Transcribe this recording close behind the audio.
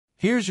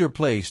Here's your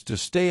place to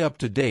stay up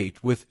to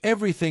date with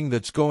everything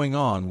that's going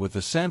on with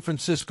the San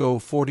Francisco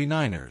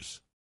 49ers.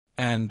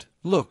 And,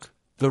 look,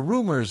 the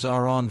rumors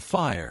are on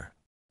fire.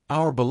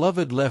 Our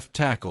beloved left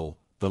tackle,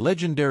 the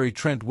legendary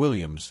Trent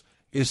Williams,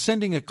 is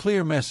sending a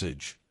clear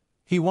message.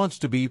 He wants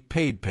to be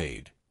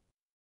paid.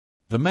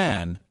 The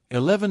man,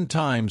 11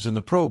 times in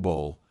the Pro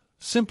Bowl,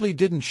 simply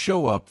didn't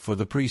show up for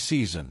the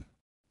preseason.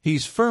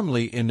 He's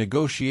firmly in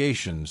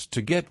negotiations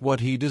to get what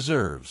he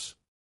deserves.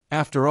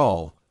 After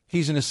all,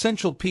 he's an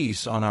essential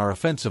piece on our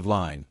offensive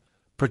line,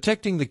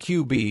 protecting the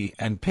QB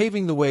and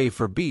paving the way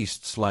for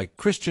beasts like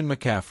Christian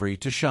McCaffrey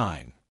to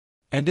shine.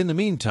 And in the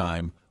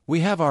meantime, we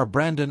have our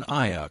Brandon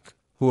Ayuk,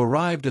 who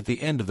arrived at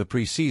the end of the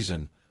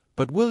preseason,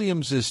 but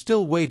Williams is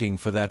still waiting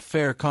for that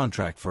fair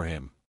contract for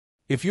him.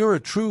 If you're a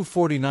true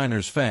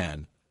 49ers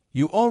fan,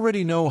 you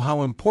already know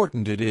how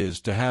important it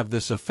is to have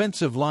this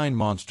offensive line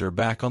monster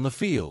back on the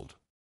field.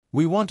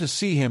 We want to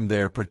see him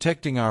there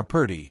protecting our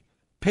Purdy,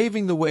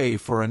 paving the way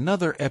for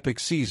another epic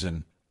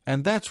season,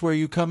 and that's where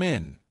you come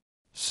in.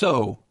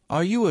 So,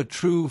 are you a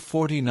true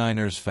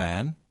 49ers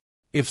fan?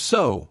 If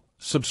so,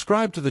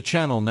 subscribe to the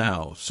channel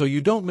now so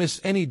you don't miss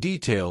any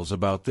details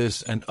about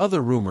this and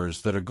other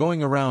rumors that are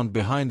going around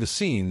behind the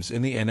scenes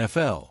in the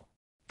NFL.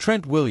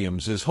 Trent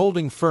Williams is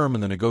holding firm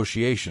in the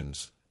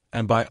negotiations,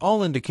 and by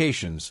all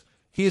indications,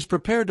 he is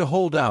prepared to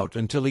hold out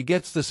until he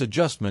gets this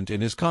adjustment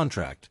in his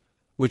contract,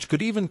 which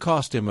could even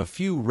cost him a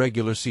few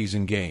regular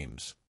season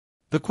games.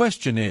 The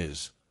question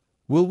is,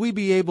 will we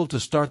be able to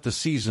start the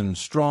season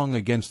strong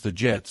against the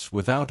Jets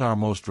without our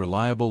most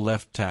reliable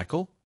left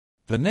tackle?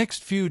 The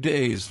next few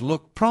days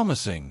look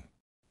promising.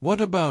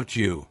 What about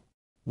you?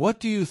 What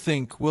do you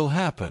think will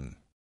happen?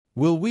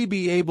 Will we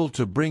be able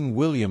to bring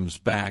Williams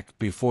back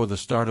before the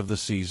start of the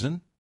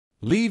season?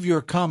 Leave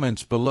your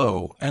comments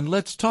below and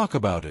let's talk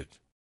about it.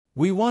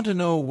 We want to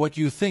know what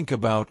you think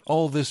about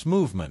all this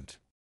movement.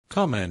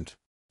 Comment,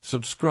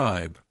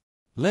 subscribe.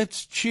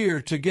 Let's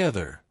cheer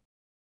together.